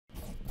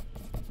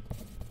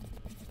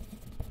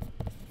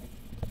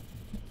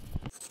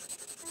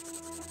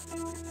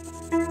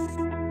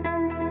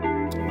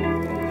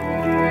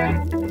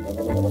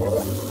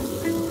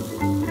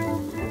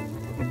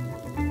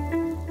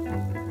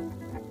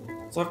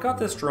So I've got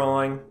this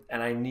drawing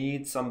and I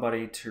need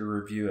somebody to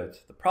review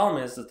it. The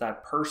problem is that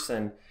that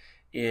person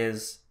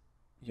is,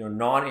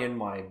 not in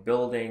my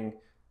building.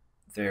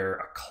 They're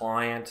a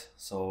client,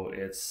 so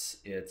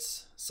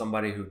it's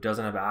somebody who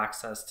doesn't have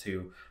access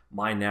to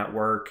my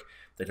network.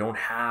 They don't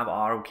have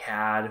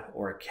AutoCAD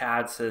or a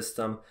CAD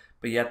system,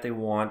 but yet they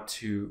want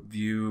to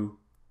view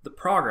the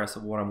progress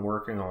of what I'm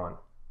working on.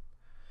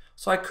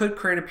 So I could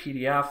create a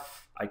PDF,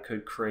 I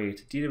could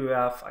create a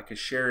DWF, I could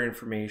share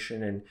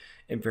information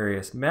in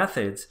various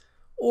methods,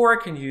 or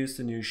I can use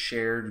the new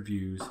shared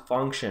views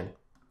function.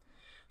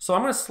 So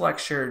I'm going to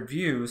select shared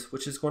views,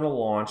 which is going to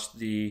launch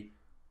the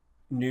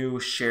new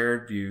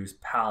shared views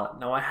palette.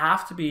 Now I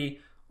have to be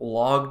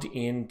logged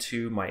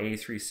into my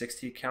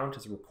A360 account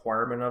as a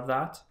requirement of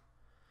that.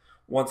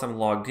 Once I'm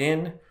logged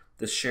in,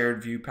 the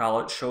shared view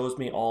palette shows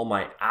me all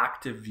my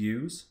active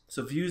views.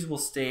 So views will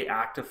stay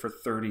active for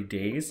 30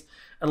 days,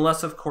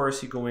 unless of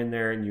course you go in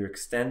there and you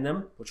extend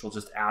them, which will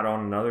just add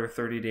on another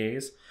 30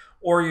 days,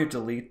 or you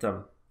delete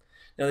them.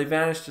 Now the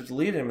advantage to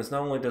delete them is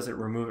not only does it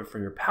remove it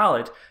from your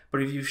palette,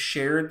 but if you've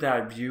shared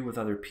that view with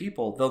other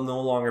people, they'll no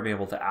longer be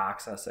able to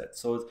access it.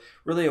 So it's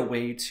really a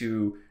way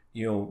to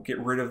get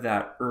rid of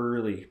that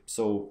early,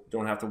 so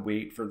don't have to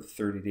wait for the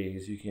 30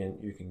 days. You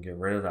can get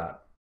rid of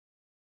that.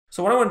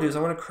 So what I want to do is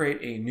I want to create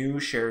a new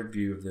shared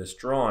view of this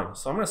drawing.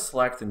 So I'm going to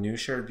select the new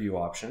shared view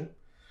option.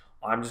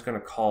 I'm just going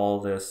to call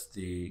this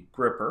the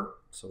gripper.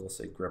 So we'll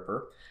say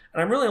gripper.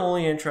 And I'm really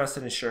only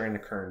interested in sharing the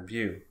current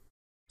view.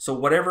 So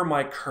whatever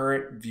my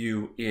current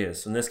view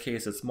is, so in this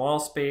case it's model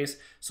space,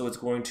 so it's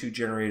going to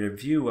generate a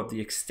view of the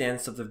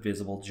extents of the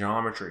visible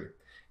geometry.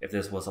 If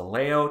this was a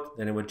layout,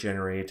 then it would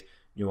generate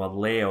a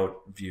layout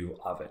view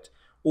of it.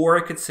 Or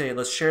I could say,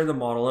 let's share the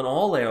model in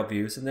all layout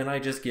views, and then I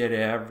just get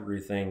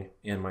everything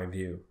in my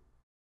view.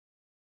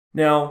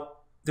 Now,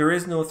 there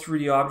is no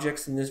 3D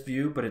objects in this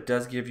view, but it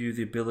does give you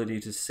the ability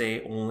to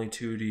say only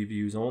 2D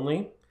views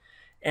only.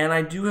 And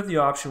I do have the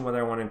option whether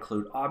I want to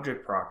include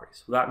object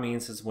properties. What that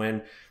means is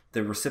when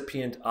the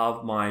recipient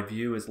of my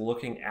view is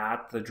looking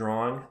at the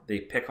drawing, they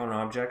pick on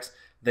objects,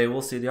 they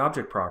will see the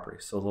object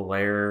properties. So the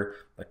layer,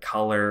 the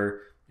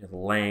color, the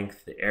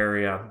length, the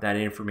area, that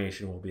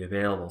information will be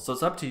available. So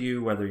it's up to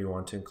you whether you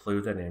want to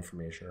include that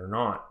information or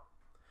not.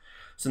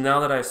 So now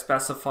that I've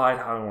specified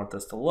how I want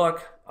this to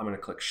look, I'm going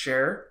to click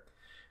share.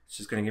 It's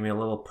just going to give me a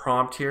little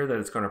prompt here that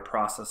it's going to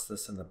process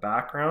this in the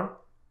background.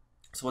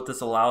 So what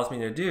this allows me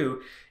to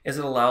do is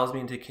it allows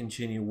me to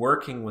continue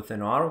working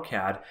within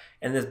AutoCAD,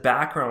 and this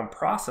background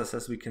process,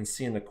 as we can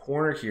see in the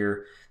corner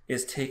here,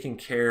 is taking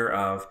care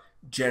of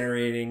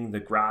generating the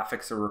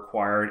graphics that are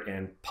required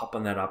and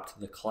popping that up to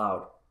the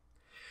cloud.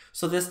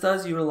 So this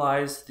does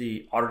utilize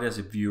the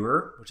Autodesk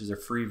Viewer, which is a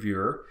free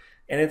viewer,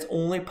 and it's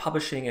only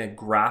publishing a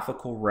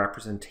graphical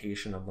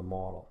representation of the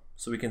model.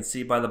 So we can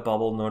see by the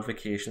bubble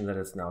notification that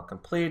it's now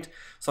complete.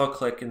 So I'll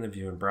click in the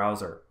view in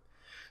browser.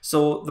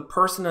 So the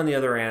person on the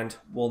other end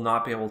will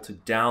not be able to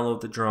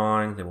download the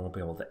drawing, they won't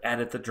be able to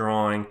edit the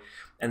drawing,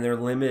 and they're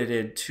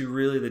limited to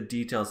really the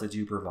details that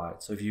you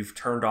provide. So if you've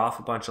turned off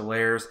a bunch of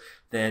layers,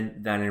 then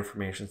that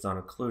information is not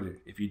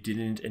included. If you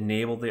didn't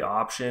enable the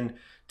option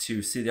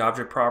to see the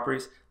object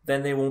properties,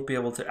 then they won't be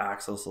able to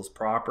access those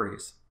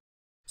properties.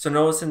 So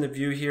notice in the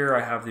view here,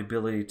 I have the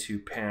ability to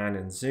pan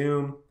and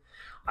zoom.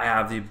 I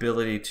have the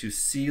ability to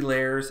see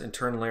layers and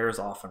turn layers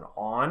off and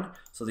on.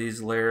 So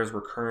these layers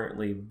were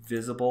currently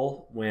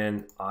visible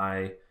when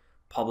I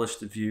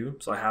published the view.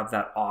 So I have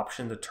that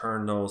option to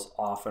turn those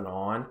off and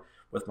on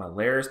with my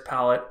layers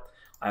palette.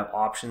 I have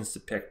options to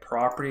pick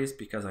properties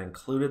because I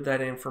included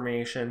that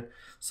information.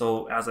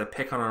 So as I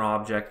pick on an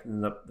object,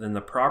 then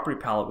the property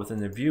palette within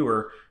the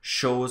viewer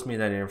shows me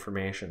that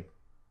information.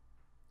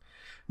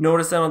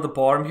 Notice down at the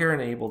bottom here, I'm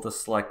able to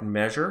select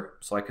measure.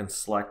 So I can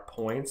select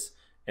points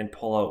and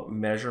pull out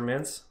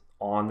measurements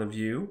on the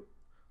view.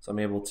 So I'm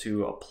able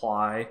to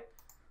apply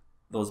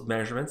those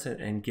measurements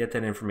and get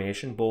that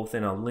information both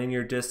in a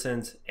linear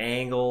distance,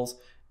 angles,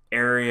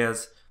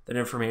 areas. That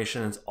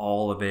information is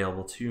all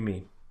available to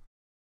me.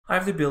 I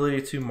have the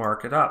ability to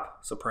mark it up.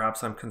 So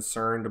perhaps I'm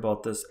concerned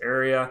about this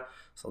area.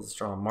 So I'll just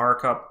draw a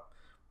markup.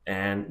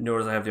 And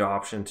notice I have the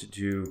option to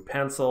do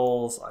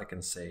pencils. I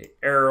can say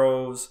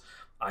arrows.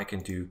 I can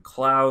do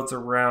clouds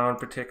around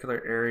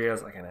particular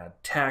areas. I can add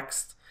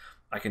text.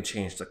 I can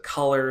change the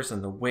colors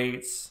and the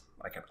weights.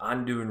 I can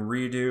undo and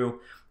redo.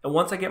 And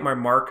once I get my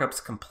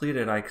markups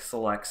completed, I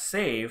select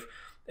save.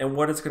 And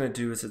what it's going to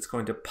do is it's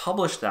going to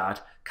publish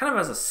that kind of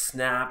as a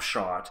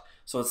snapshot.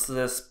 So it's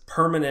this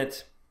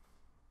permanent,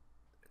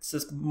 it's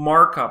this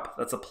markup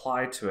that's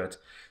applied to it.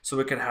 So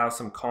it could have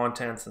some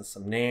contents and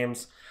some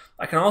names.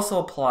 I can also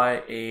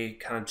apply a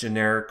kind of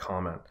generic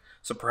comment.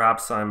 So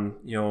perhaps I'm,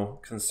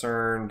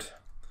 concerned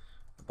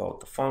about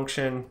the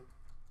function,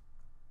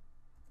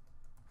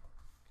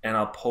 and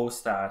I'll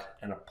post that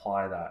and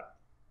apply that.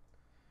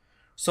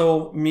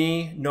 So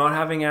me not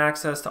having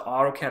access to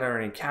AutoCAD or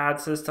any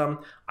CAD system,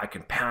 I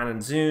can pan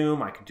and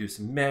zoom, I can do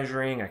some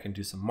measuring, I can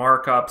do some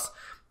markups,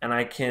 and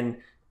I can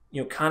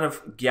kind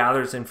of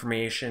gather this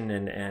information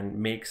and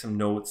make some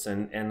notes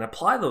and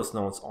apply those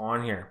notes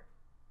on here.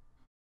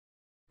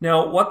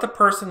 Now, what the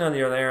person on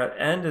the other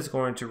end is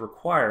going to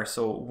require,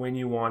 so when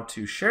you want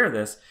to share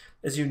this,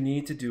 is you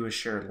need to do a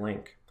shared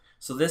link.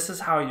 So this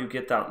is how you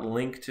get that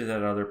link to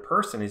that other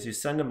person, is you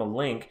send them a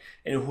link,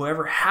 and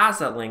whoever has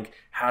that link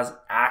has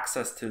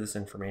access to this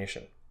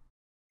information.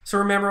 So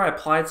remember, I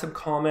applied some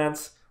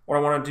comments. What I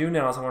want to do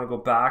now is I want to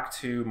go back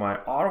to my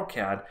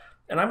AutoCAD,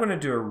 and I'm going to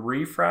do a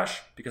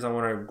refresh because I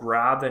want to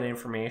grab that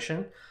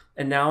information.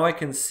 And now I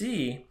can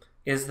see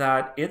is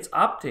that it's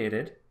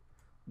updated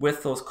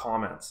with those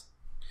comments.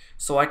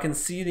 So I can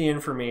see the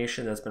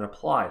information that's been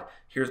applied.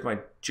 Here's my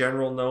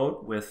general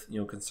note with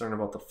concern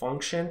about the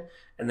function,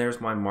 and there's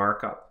my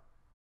markup.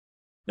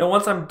 Now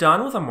once I'm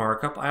done with a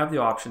markup, I have the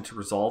option to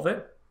resolve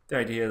it. The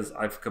idea is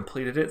I've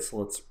completed it, so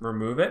let's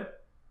remove it.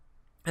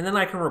 And then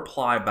I can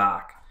reply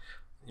back.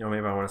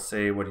 Maybe I want to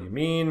say, what do you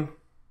mean?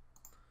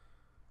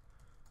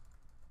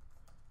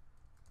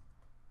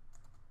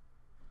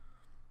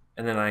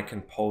 And then I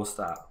can post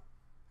that.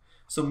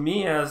 So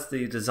me as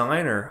the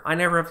designer, I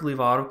never have to leave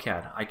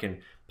AutoCAD. I can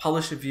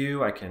publish a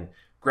view, I can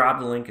grab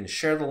the link and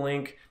share the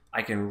link,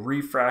 I can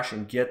refresh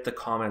and get the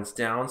comments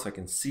down so I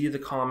can see the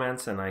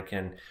comments and I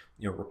can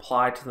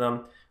reply to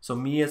them. So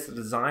me as the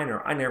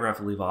designer, I never have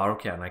to leave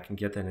AutoCAD and I can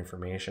get that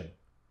information.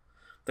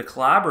 The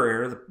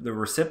collaborator, the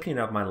recipient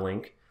of my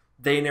link,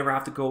 they never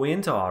have to go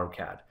into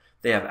AutoCAD.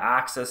 They have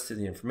access to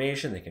the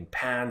information, they can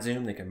pan,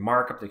 zoom, they can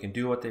mark up, they can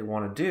do what they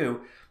want to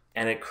do,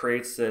 and it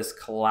creates this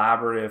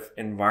collaborative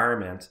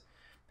environment,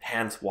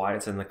 hence why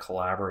it's in the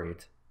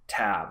Collaborate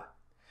tab.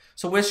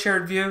 So with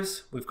shared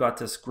views, we've got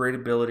this great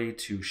ability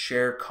to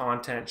share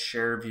content,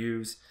 share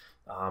views,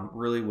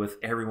 really with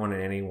everyone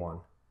and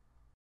anyone.